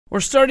we're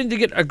starting to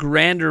get a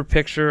grander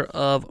picture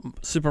of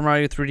Super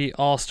Mario 3D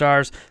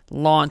All-Stars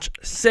launch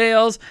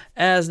sales,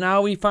 as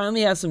now we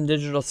finally have some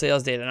digital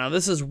sales data. Now,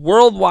 this is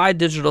worldwide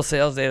digital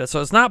sales data, so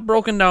it's not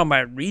broken down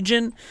by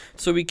region,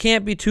 so we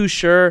can't be too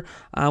sure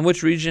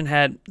which region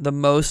had the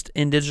most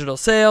in digital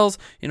sales.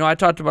 You know, I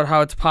talked about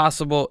how it's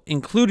possible,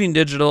 including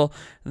digital,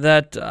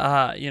 that,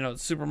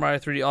 Super Mario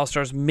 3D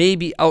All-Stars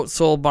maybe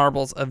outsold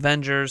Marvel's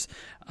Avengers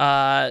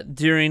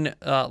during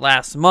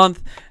last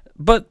month.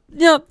 But,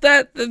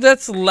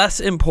 that's less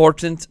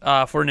important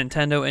for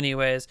Nintendo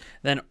anyways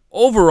than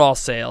overall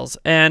sales.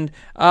 And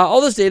all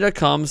this data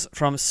comes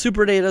from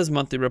SuperData's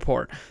monthly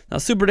report. Now,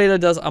 SuperData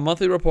does a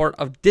monthly report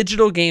of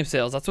digital game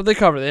sales. That's what they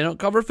cover. They don't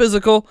cover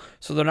physical,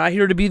 so they're not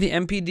here to be the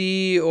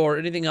MPD or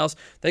anything else.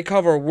 They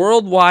cover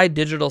worldwide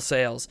digital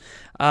sales.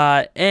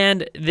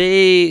 And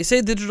they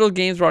say digital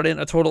games brought in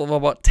a total of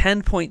about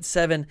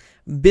 $10.7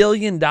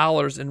 billion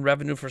in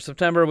revenue for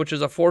September, which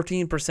is a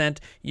 14%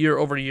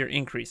 year-over-year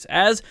increase.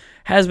 As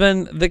has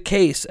been the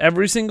case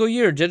every single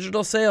year,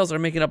 digital sales are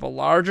making up a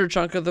larger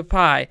chunk of the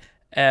pie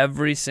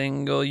every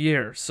single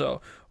year.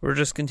 So we're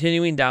just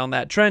continuing down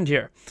that trend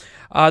here.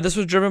 This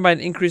was driven by an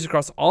increase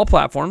across all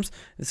platforms.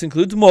 This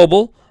includes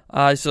mobile.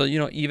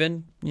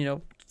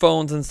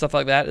 Phones and stuff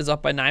like that is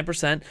up by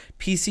 9%.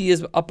 PC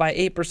is up by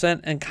 8%,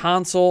 and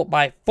console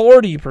by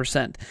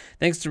 40%,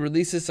 thanks to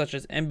releases such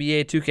as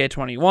NBA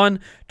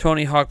 2K21,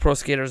 Tony Hawk Pro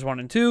Skaters 1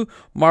 and 2,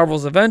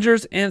 Marvel's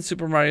Avengers, and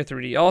Super Mario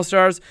 3D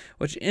All-Stars,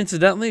 which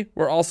incidentally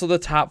were also the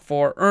top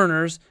 4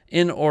 earners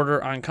in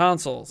order on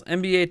consoles.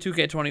 NBA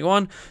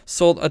 2K21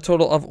 sold a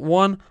total of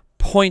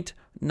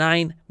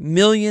 1.9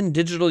 million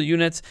digital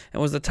units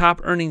and was the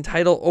top earning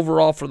title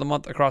overall for the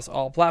month across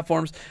all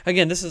platforms.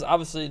 Again, this is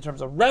obviously in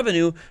terms of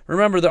revenue.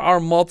 Remember, there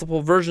are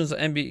multiple versions of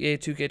NBA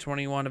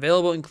 2K21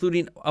 available,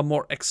 including a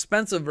more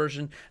expensive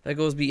version that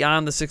goes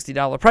beyond the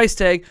 $60 price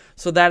tag.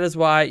 So that is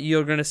why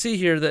you're going to see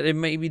here that it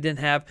maybe didn't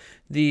have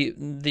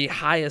the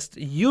highest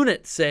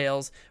unit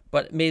sales,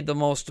 but made the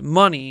most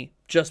money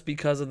just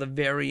because of the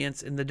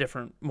variance in the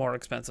different, more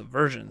expensive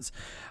versions.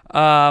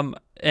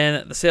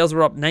 And the sales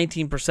were up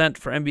 19%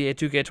 for NBA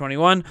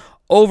 2K21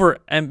 over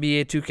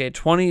NBA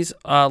 2K20's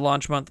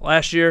launch month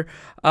last year.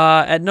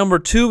 At number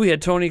 2, we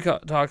had Tony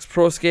Hawk's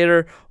Pro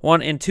Skater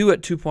 1 and 2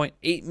 at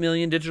 2.8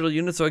 million digital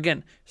units. So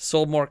again,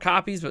 sold more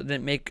copies but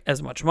didn't make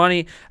as much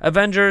money.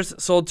 Avengers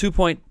sold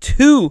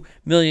 2.2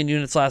 million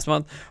units last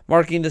month,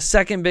 marking the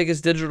second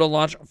biggest digital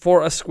launch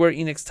for a Square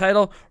Enix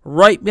title,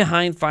 right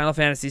behind Final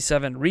Fantasy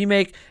VII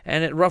Remake,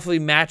 and it roughly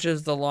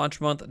matches the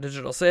launch month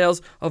digital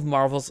sales of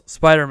Marvel's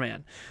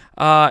Spider-Man.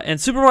 And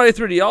Super Mario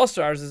 3D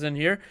All-Stars is in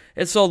here.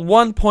 It sold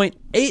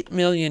 1.8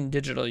 million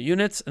digital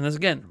units, and this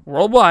again,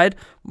 worldwide,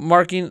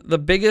 marking the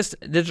biggest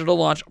digital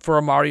launch for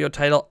a Mario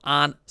title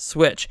on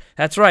Switch.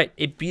 That's right,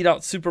 it beat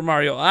out Super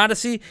Mario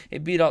Odyssey,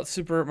 it beat out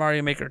Super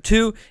Mario Maker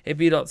 2, it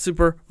beat out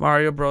Super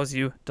Mario Bros.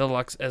 U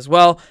Deluxe as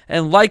well,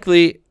 and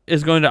likely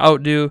is going to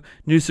outdo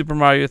New Super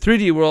Mario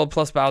 3D World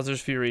plus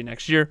Bowser's Fury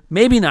next year.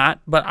 Maybe not,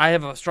 but I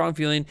have a strong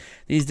feeling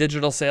these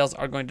digital sales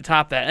are going to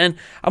top that. And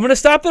I'm going to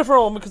stop there for a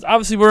moment because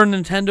obviously we're a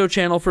Nintendo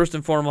channel first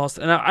and foremost,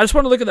 and I just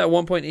want to look at that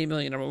 1.8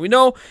 million number. We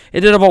know it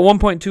did about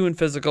 1.2 in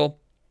physical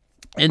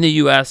in the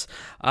U.S.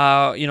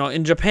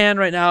 In Japan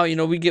right now,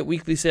 we get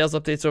weekly sales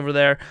updates over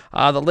there.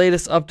 The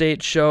latest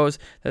update shows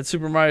that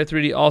Super Mario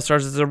 3D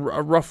All-Stars is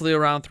roughly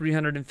around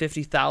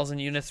 350,000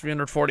 units,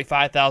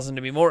 345,000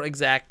 to be more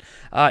exact,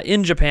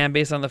 in Japan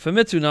based on the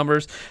Famitsu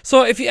numbers.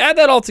 So if you add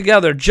that all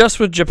together, just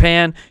with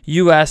Japan,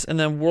 U.S., and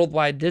then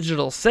worldwide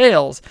digital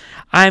sales,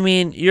 I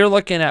mean, you're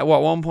looking at,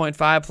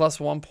 1.5 plus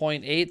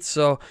 1.8,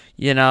 so,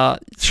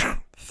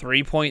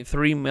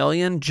 3.3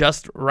 million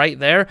just right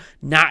there,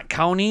 not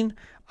counting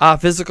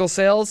physical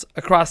sales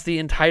across the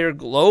entire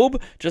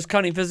globe, just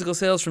counting physical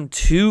sales from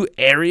 2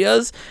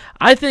 areas.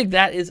 I think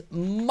that is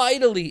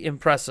mightily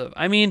impressive.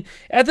 I mean,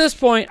 at this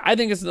point, I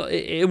think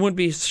it wouldn't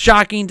be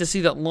shocking to see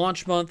that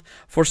launch month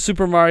for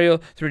Super Mario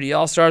 3D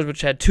All-Stars,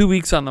 which had 2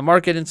 weeks on the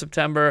market in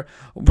September,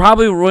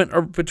 probably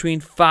went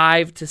between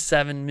 5 to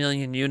 7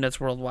 million units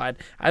worldwide.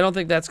 I don't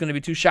think that's going to be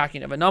too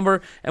shocking of a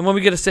number. And when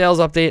we get a sales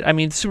update, I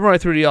mean, Super Mario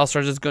 3D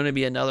All-Stars is going to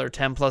be another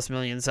 10 plus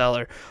million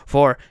seller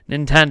for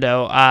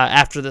Nintendo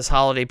after this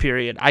holiday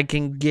period. I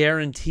can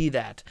guarantee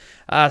that.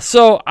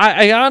 So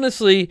I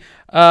honestly,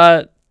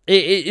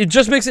 it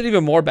just makes it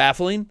even more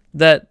baffling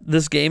that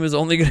this game is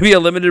only going to be a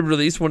limited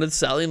release when it's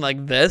selling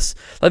like this.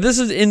 Like, this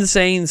is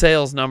insane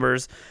sales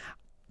numbers.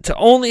 To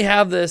only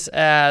have this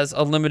as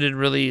a limited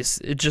release,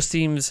 it just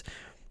seems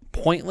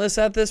pointless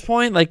at this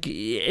point. Like,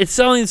 it's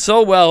selling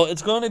so well.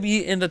 It's going to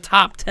be in the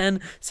top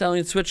 10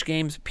 selling Switch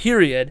games,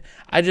 period.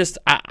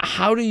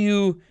 How do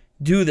you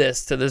do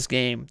this to this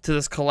game, to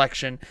this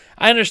collection?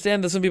 I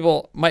understand that some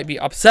people might be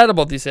upset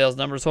about these sales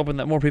numbers, hoping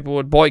that more people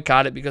would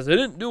boycott it because they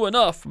didn't do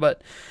enough,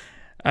 but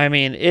I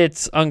mean,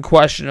 it's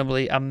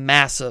unquestionably a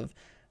massive,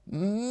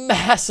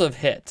 massive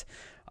hit.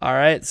 All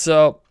right,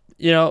 so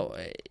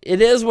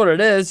it is what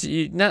it is.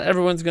 Not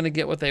everyone's going to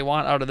get what they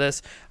want out of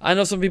this. I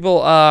know some people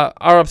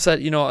are upset,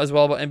 as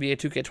well about NBA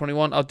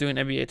 2K21 outdoing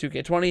NBA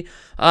 2K20.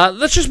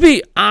 Let's just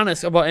be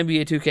honest about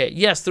NBA 2K.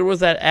 Yes, there was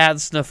that ad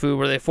snafu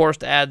where they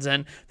forced ads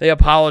in. They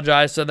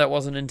apologized, said that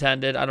wasn't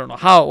intended. I don't know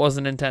how it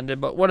wasn't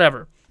intended, but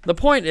whatever. The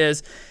point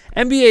is,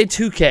 NBA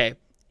 2K,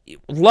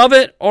 love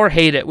it or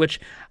hate it, which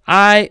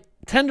I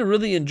tend to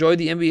really enjoy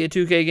the NBA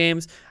 2K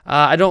games.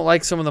 I don't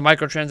like some of the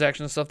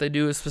microtransaction stuff they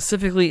do,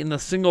 specifically in the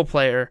single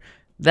player.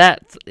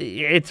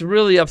 It's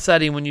really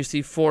upsetting when you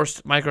see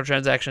forced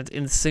microtransactions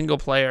in single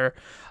player.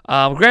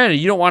 Granted,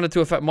 you don't want it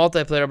to affect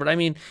multiplayer, but I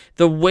mean,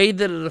 the way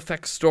that it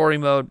affects story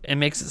mode, it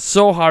makes it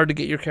so hard to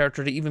get your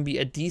character to even be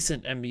a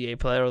decent NBA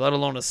player, let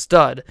alone a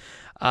stud,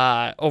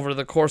 over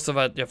the course of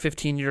a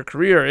 15-year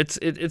career.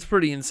 It's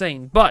pretty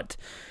insane. But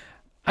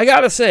I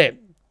gotta say,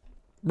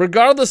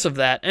 regardless of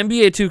that,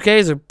 NBA 2K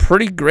is a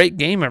pretty great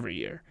game every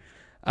year.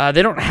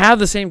 They don't have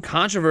the same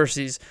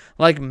controversies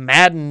like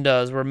Madden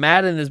does, where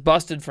Madden is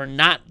busted for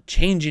not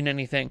changing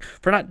anything,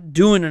 for not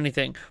doing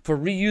anything, for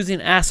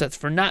reusing assets,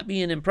 for not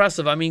being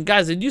impressive. I mean,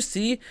 guys, did you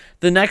see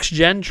the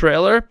next-gen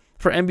trailer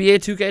for NBA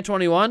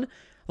 2K21?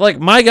 Like,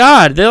 my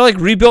God, they,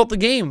 rebuilt the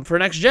game for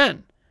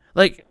next-gen.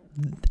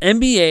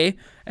 NBA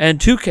and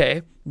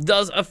 2K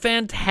does a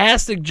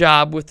fantastic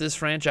job with this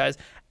franchise,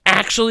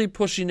 actually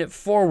pushing it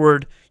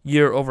forward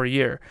year over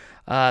year.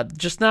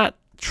 Just not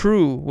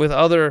true with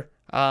other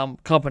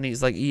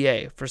companies like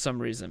EA for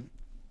some reason.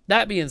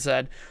 That being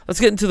said,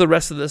 let's get into the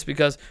rest of this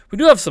because we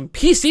do have some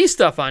PC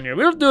stuff on here.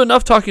 We don't do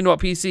enough talking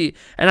about PC,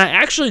 and I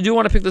actually do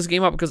want to pick this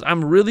game up because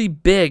I'm really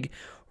big,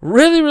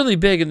 really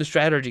big into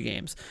strategy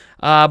games.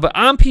 But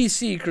on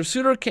PC,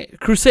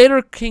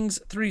 Crusader Kings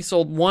 3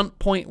 sold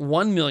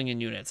 1.1 million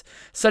units,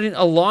 setting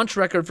a launch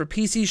record for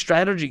PC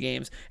strategy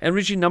games and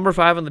reaching number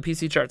 5 on the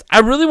PC charts. I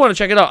really want to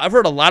check it out. I've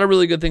heard a lot of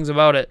really good things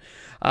about it.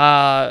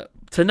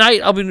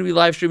 Tonight, I'm going to be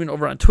live streaming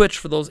over on Twitch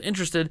for those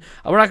interested.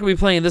 We're not going to be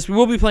playing this. We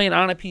will be playing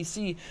on a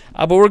PC,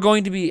 but we're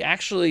going to be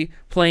actually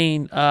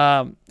playing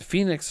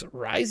Phoenix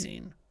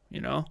Rising,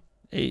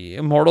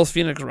 Immortals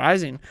Phoenix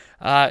Rising.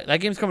 That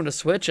game's coming to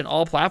Switch and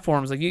all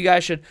platforms. You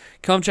guys should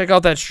come check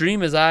out that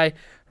stream as I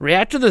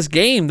react to this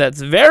game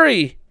that's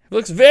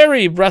looks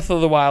very Breath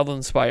of the Wild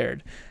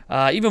inspired,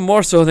 even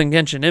more so than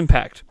Genshin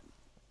Impact.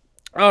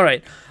 All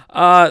right.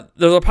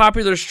 There's a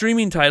popular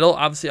streaming title,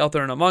 obviously out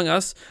there in Among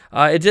Us.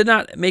 It did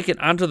not make it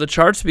onto the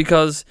charts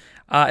because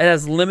it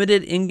has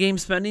limited in-game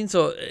spending.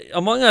 So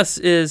Among Us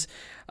is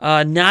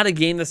not a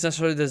game that's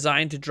necessarily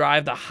designed to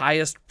drive the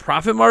highest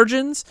profit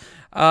margins,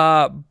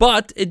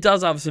 but it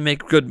does obviously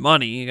make good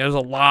money. There's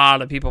a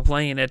lot of people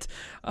playing it.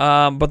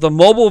 But the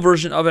mobile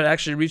version of it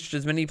actually reached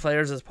as many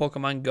players as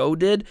Pokemon Go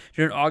did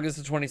during August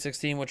of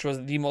 2016, which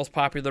was the most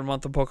popular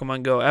month of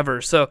Pokemon Go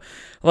ever. So,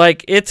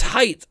 its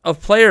height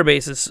of player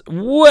base is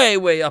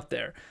way up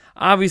there.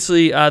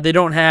 Obviously, they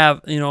don't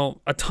have,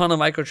 a ton of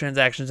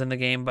microtransactions in the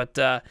game,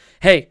 but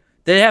hey,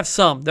 they have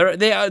some.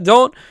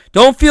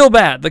 Don't feel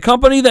bad. The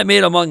company that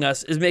made Among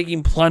Us is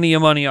making plenty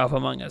of money off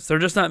Among Us. They're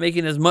just not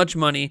making as much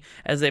money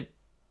as they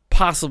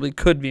possibly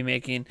could be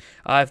making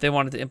if they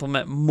wanted to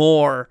implement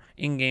more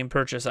in-game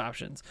purchase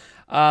options.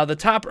 The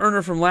top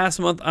earner from last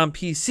month on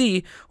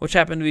PC, which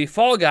happened to be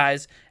Fall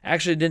Guys,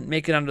 actually didn't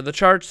make it onto the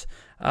charts.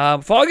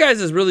 Fall Guys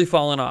has really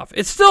fallen off.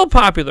 It's still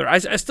popular. I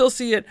still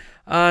see it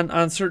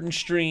on certain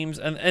streams,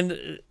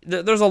 and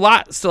there's a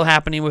lot still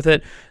happening with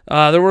it.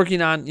 They're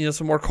working on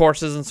some more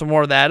courses and some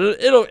more of that.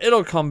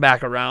 It'll come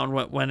back around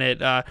when it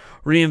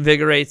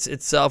reinvigorates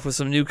itself with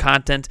some new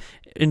content,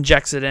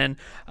 injects it in.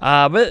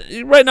 But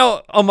right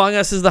now, Among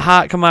Us is the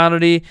hot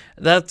commodity.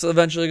 That's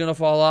eventually going to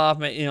fall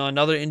off.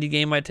 Another indie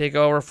game might take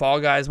over.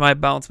 Fall Guys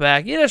might bounce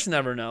back. You just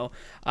never know.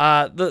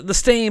 The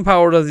staying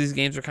power of these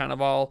games are kind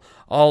of all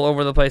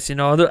over the place.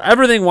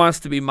 Everything wants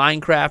to be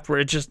Minecraft, where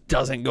it just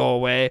doesn't go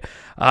away.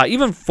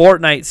 Even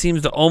Fortnite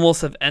seems to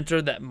almost have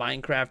entered that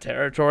Minecraft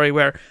territory,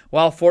 where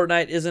while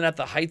Fortnite isn't at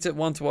the heights it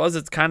once was,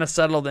 it's kind of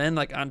settled in.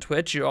 Like on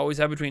Twitch, you always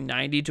have between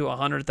 90 to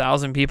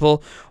 100,000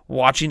 people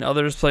watching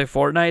others play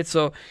Fortnite.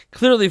 So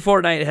clearly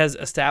Fortnite has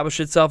established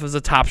itself as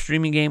a top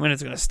streaming game, and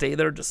it's going to stay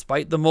there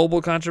despite the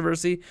mobile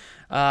controversy.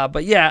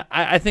 But yeah,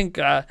 I think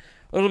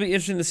it'll be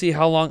interesting to see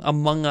how long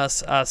Among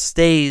Us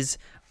stays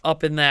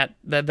up in that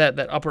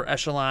upper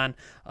echelon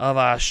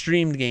of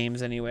streamed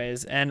games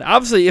anyways. And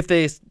obviously if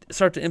they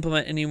start to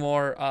implement any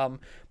more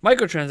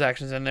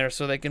microtransactions in there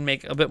so they can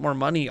make a bit more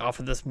money off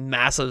of this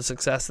massive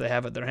success they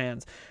have at their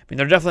hands. I mean,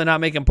 they're definitely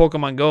not making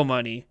Pokemon Go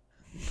money,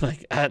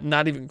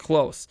 not even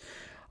close.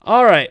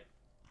 All right,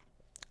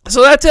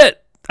 so that's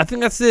it. I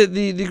think that's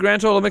the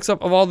grand total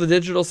mix-up of all the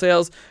digital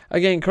sales.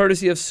 Again,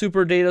 courtesy of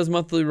SuperData's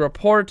monthly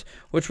report,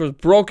 which was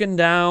broken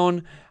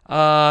down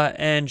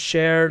and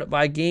shared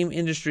by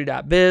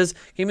GameIndustry.biz.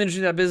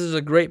 GameIndustry.biz is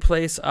a great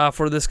place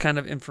for this kind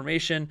of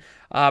information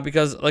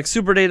because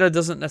SuperData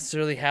doesn't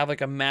necessarily have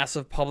a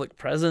massive public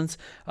presence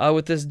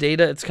with this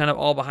data. It's kind of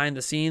all behind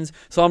the scenes.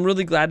 So I'm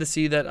really glad to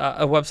see that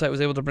a website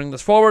was able to bring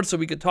this forward so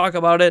we could talk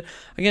about it.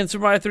 Again,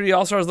 Super Mario 3D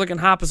All-Stars looking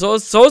hot, but so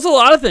is a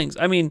lot of things.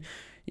 I mean,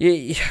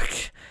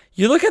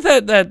 You look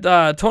at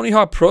that Tony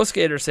Hawk Pro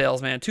Skater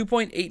sales, man.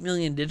 2.8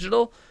 million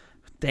digital.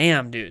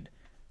 Damn, dude.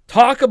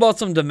 Talk about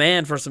some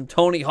demand for some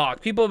Tony Hawk.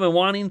 People have been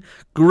wanting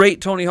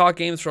great Tony Hawk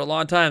games for a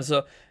long time,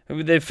 so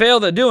they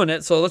failed at doing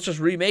it, so let's just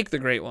remake the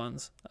great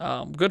ones.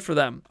 Good for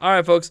them. All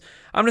right, folks.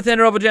 I'm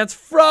Nathaniel Robojans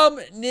from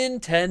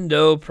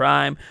Nintendo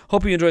Prime.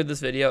 Hope you enjoyed this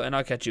video, and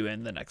I'll catch you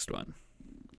in the next one.